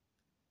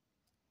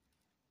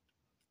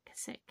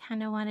 because it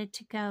kind of wanted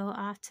to go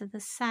off to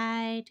the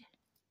side.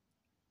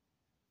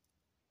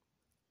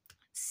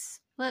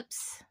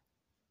 Whoops.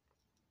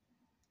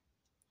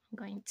 I'm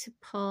going to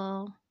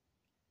pull.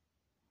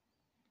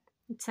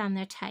 It's on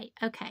there tight.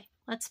 Okay,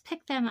 let's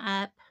pick them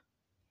up.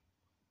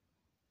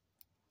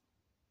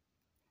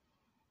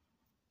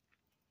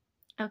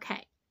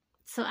 Okay,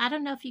 so I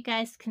don't know if you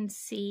guys can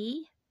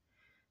see,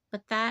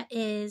 but that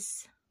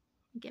is,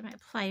 get my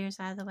pliers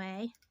out of the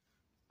way.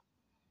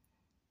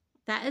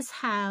 That is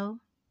how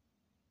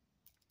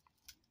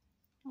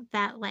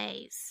that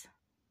lays.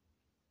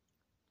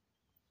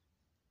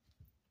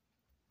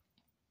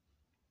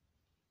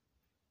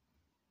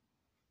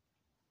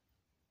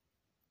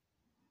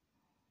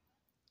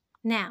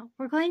 Now,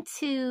 we're going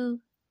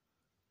to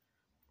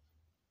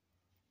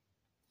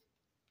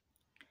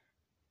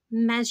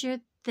measure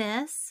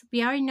this.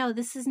 We already know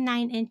this is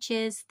 9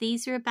 inches.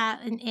 These are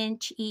about 1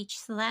 inch each,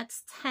 so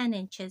that's 10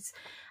 inches.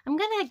 I'm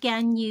going to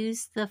again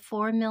use the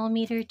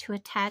 4mm to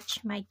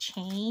attach my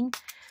chain,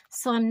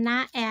 so I'm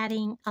not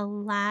adding a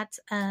lot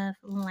of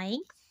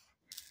length.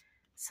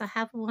 So I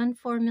have one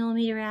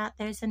 4mm out,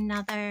 there's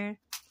another.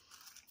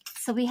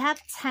 So we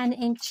have 10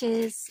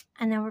 inches,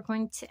 and then we're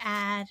going to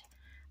add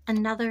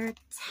another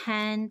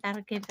 10.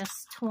 That'll give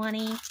us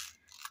 20.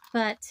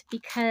 But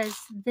because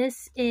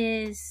this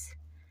is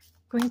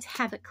going to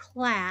have a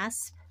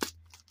clasp,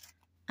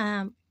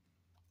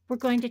 we're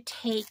going to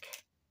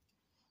take,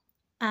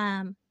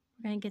 we're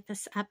going to get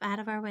this up out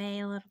of our way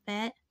a little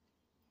bit.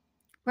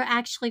 We're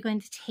actually going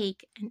to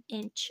take 1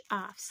 inch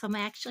off. So I'm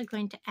actually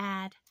going to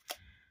add,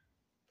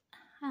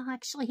 well,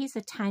 actually he's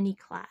a tiny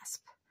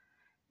clasp.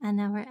 And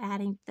then we're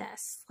adding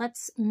this.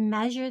 Let's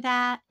measure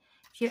that.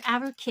 If you're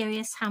ever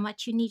curious how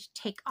much you need to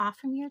take off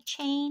from your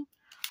chain,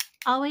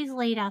 always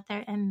lay it out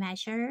there and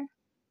measure.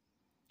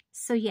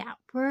 So yeah,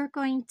 we're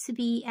going to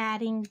be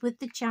adding with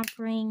the jump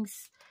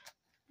rings,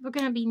 we're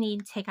going to be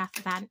needing to take off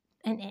about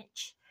 1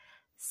 inch.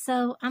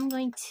 So I'm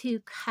going to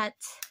cut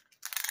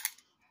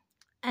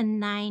a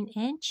 9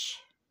 inch.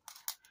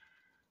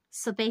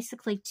 So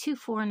basically 2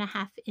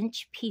 4.5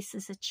 inch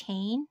pieces of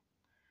chain.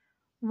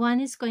 One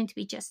is going to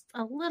be just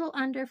a little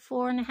under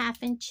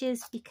 4.5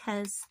 inches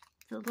because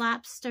the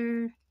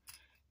lobster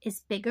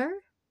is bigger,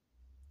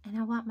 and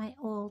I want my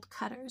old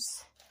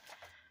cutters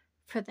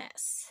for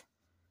this.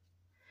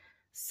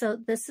 So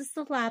this is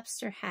the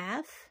lobster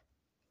half.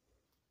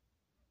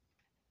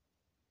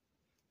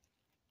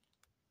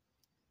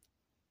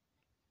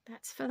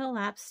 That's for the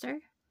lobster.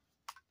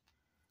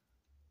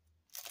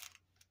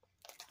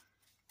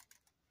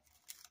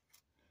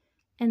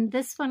 And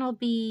this one will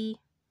be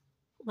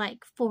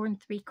like 4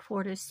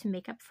 3/4 to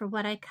make up for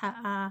what I cut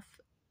off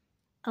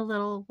a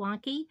little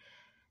wonky.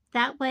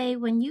 That way,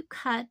 when you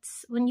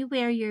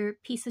wear your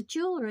piece of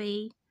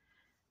jewelry,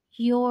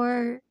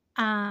 your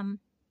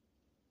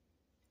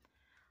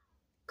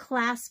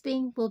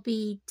clasping will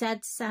be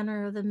dead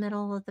center of the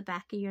middle of the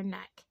back of your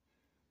neck.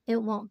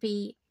 It won't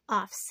be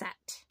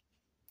offset.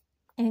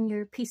 And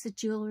your piece of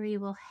jewelry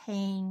will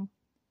hang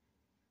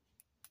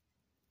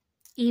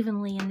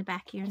evenly in the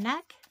back of your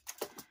neck.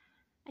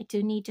 I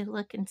do need to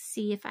look and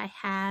see if I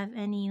have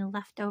any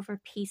leftover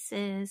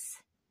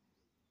pieces.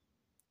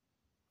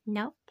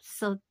 Nope.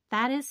 So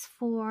that is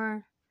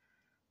for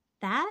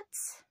that.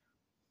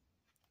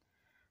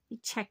 We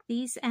check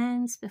these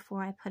ends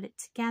before I put it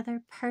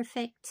together.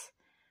 Perfect.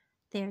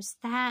 There's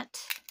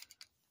that.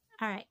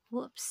 All right.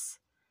 Whoops.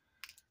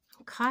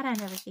 I'm caught on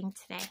everything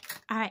today.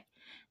 All right.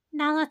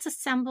 Now let's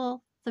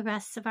assemble the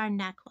rest of our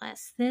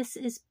necklace. This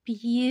is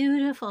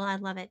beautiful. I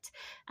love it.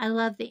 I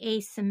love the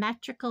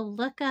asymmetrical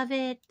look of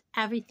it.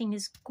 Everything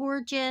is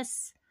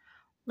gorgeous.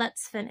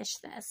 Let's finish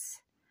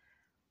this.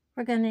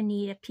 We're going to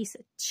need a piece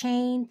of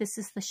chain. This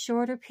is the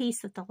shorter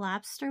piece that the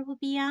lobster will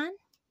be on.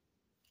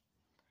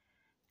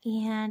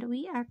 And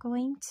we are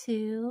going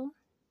to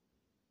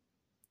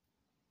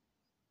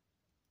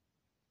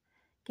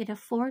get a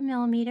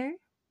 4mm.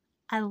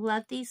 I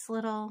love these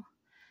little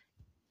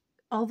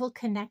oval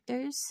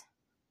connectors.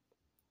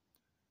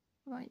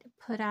 We're going to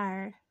put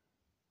our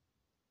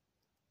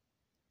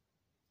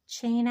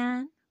chain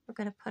on. We're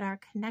going to put our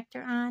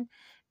connector on.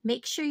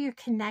 Make sure your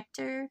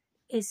connector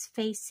is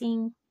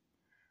facing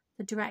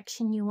the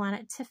direction you want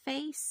it to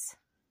face.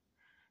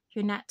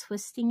 You're not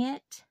twisting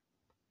it.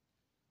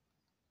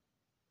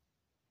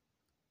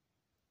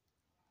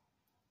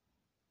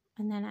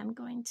 And then I'm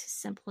going to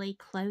simply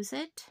close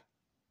it.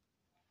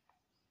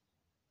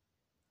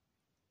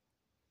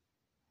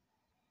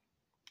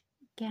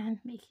 Again,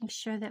 making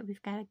sure that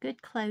we've got a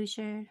good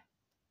closure.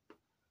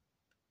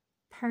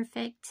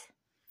 Perfect.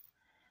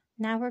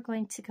 Now we're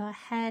going to go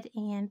ahead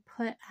and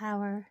put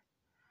our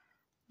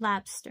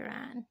lobster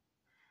on.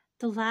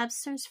 The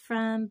lobsters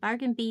from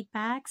Bargain Bead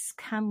Box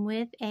come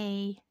with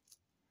a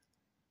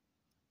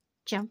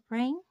jump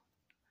ring.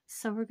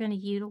 So we're going to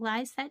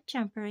utilize that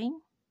jump ring.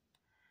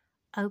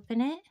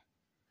 Open it.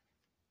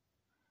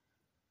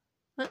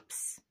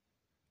 Whoops.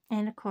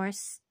 And of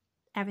course,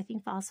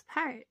 everything falls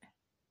apart.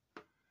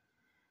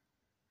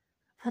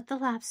 Put the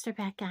lobster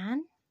back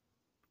on.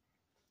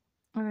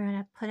 We're going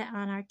to put it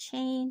on our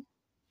chain.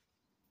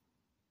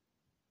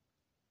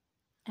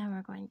 And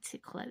we're going to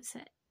close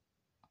it.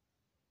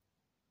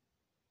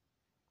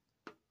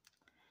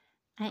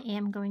 I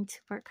am going to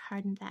work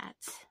hard on that.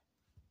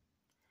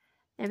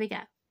 There we go.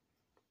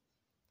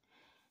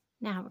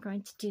 Now we're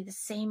going to do the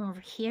same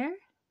over here.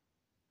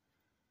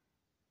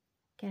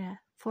 Get a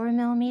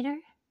 4mm.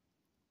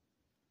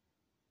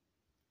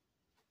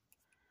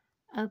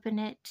 Open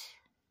it.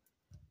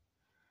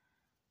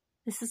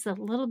 This is a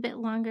little bit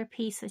longer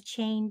piece of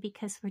chain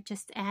because we're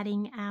just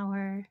adding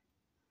our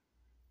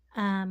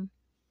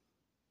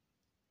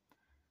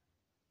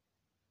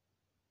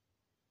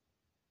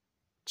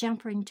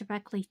jump ring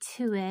directly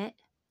to it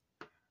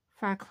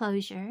for our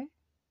closure.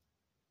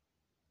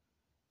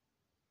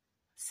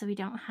 So we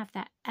don't have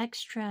that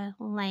extra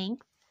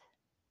length.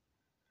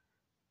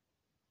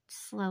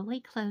 Slowly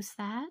close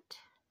that.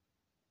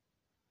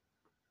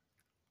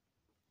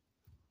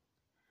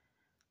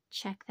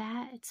 Check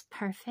that, it's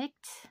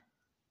perfect.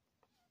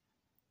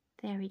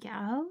 There we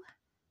go.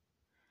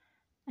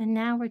 And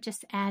now we're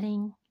just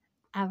adding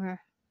our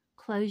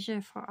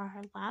closure for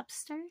our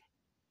lobster.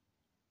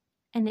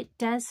 And it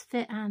does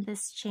fit on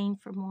this chain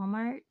from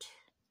Walmart.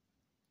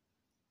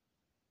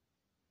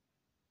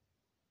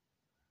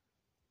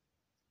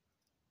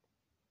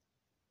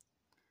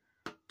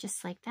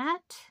 Just like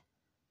that.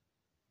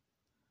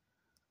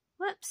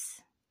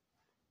 Whoops.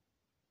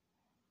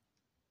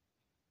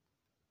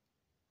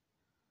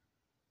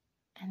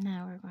 And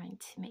now we're going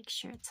to make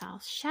sure it's all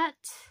shut.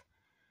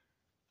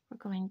 We're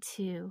going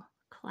to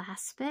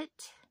clasp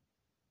it.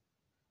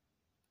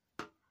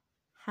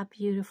 How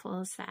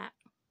beautiful is that?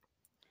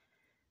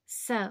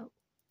 So,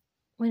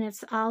 when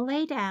it's all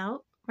laid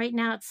out, right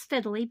now it's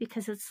fiddly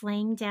because it's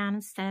laying down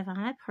instead of on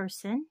a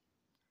person.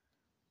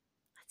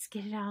 Let's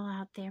get it all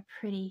out there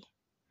pretty.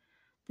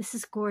 This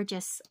is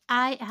gorgeous.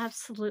 I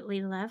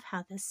absolutely love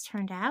how this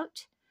turned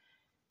out.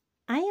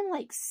 I am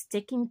like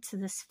sticking to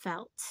this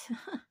felt.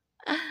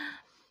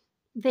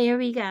 There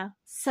we go.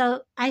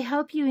 So I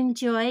hope you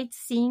enjoyed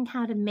seeing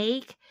how to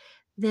make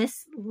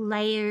this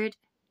layered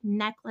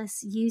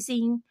necklace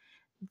using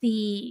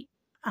the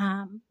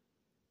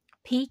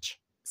Peach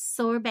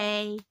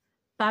Sorbet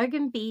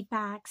Bargain Bead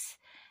Box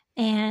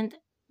and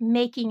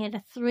making it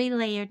a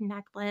 3-layered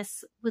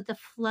necklace with a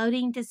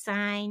floating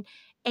design,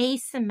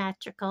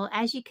 asymmetrical.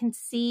 As you can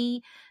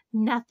see,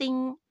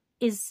 nothing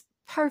is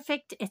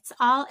perfect. It's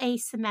all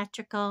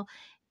asymmetrical.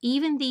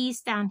 Even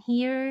these down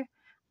here,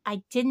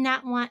 I did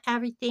not want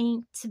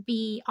everything to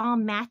be all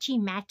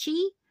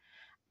matchy-matchy.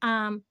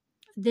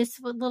 This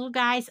little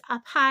guy's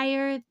up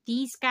higher.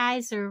 These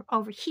guys are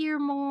over here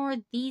more.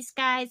 These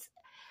guys,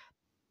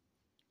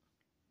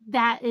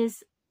 that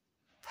is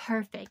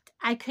perfect.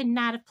 I could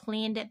not have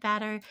planned it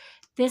better.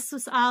 This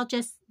was all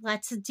just,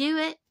 let's do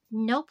it.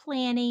 No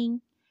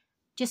planning.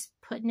 Just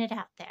putting it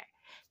out there.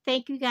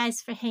 Thank you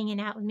guys for hanging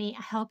out with me.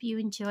 I hope you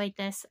enjoyed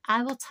this.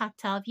 I will talk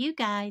to all of you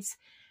guys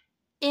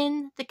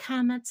in the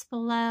comments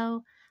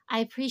below. I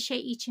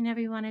appreciate each and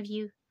every one of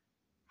you.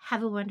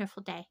 Have a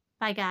wonderful day.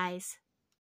 Bye, guys.